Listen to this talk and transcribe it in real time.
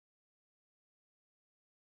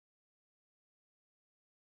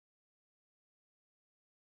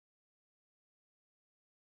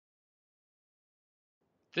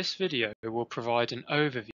This video will provide an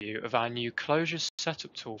overview of our new Closures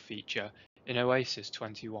Setup Tool feature in Oasys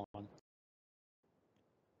 21.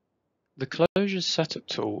 The Closures Setup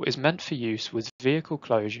Tool is meant for use with vehicle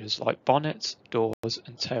closures like bonnets, doors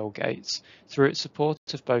and tailgates through its support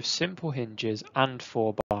of both simple hinges and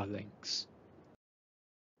 4-bar links.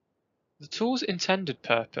 The tool's intended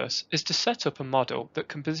purpose is to set up a model that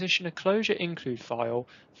can position a closure include file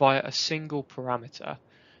via a single parameter.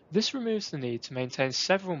 This removes the need to maintain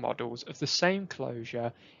several models of the same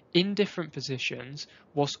closure in different positions,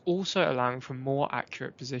 whilst also allowing for more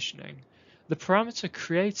accurate positioning. The parameter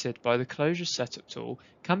created by the Closure Setup tool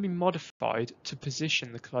can be modified to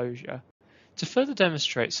position the closure. To further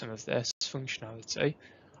demonstrate some of this functionality,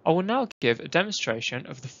 I will now give a demonstration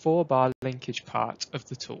of the 4-bar linkage part of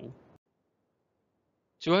the tool.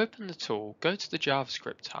 To open the tool, go to the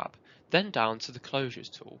JavaScript tab, then down to the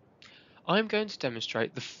Closures tool. I am going to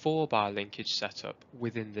demonstrate the 4-bar linkage setup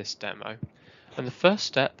within this demo, and the first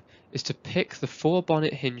step is to pick the 4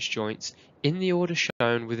 bonnet hinge joints in the order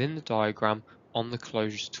shown within the diagram on the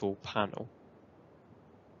Closures tool panel.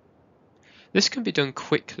 This can be done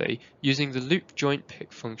quickly using the loop joint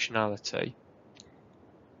pick functionality,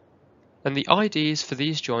 and the IDs for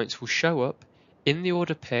these joints will show up in the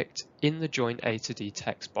order picked in the joint A to D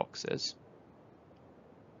text boxes.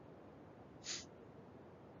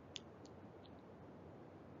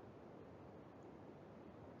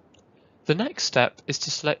 The next step is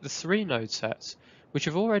to select the 3 node sets which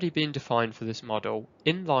have already been defined for this model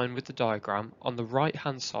in line with the diagram on the right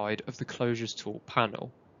hand side of the Closures tool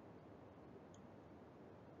panel.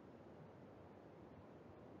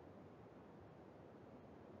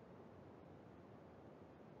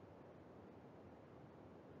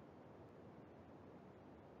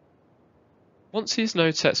 Once these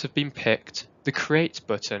node sets have been picked, the Create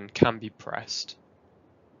button can be pressed.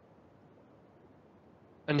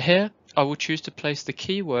 And here, I will choose to place the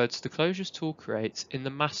keywords the Closures tool creates in the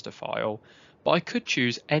master file, but I could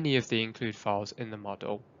choose any of the include files in the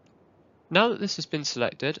model. Now that this has been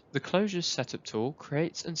selected, the Closures Setup tool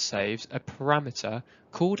creates and saves a parameter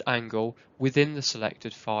called angle within the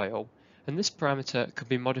selected file, and this parameter can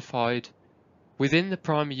be modified within the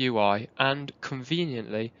Primer UI and,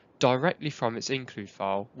 conveniently, directly from its include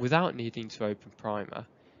file without needing to open Primer.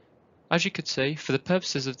 As you could see, for the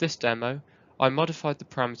purposes of this demo, I modified the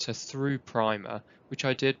parameter through Primer, which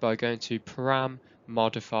I did by going to param,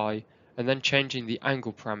 modify, and then changing the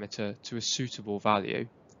angle parameter to a suitable value.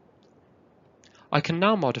 I can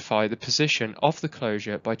now modify the position of the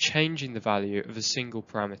closure by changing the value of a single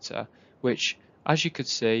parameter, which, as you could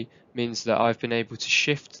see, means that I've been able to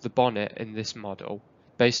shift the bonnet in this model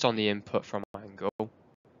based on the input from angle.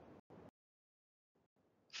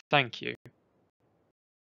 Thank you.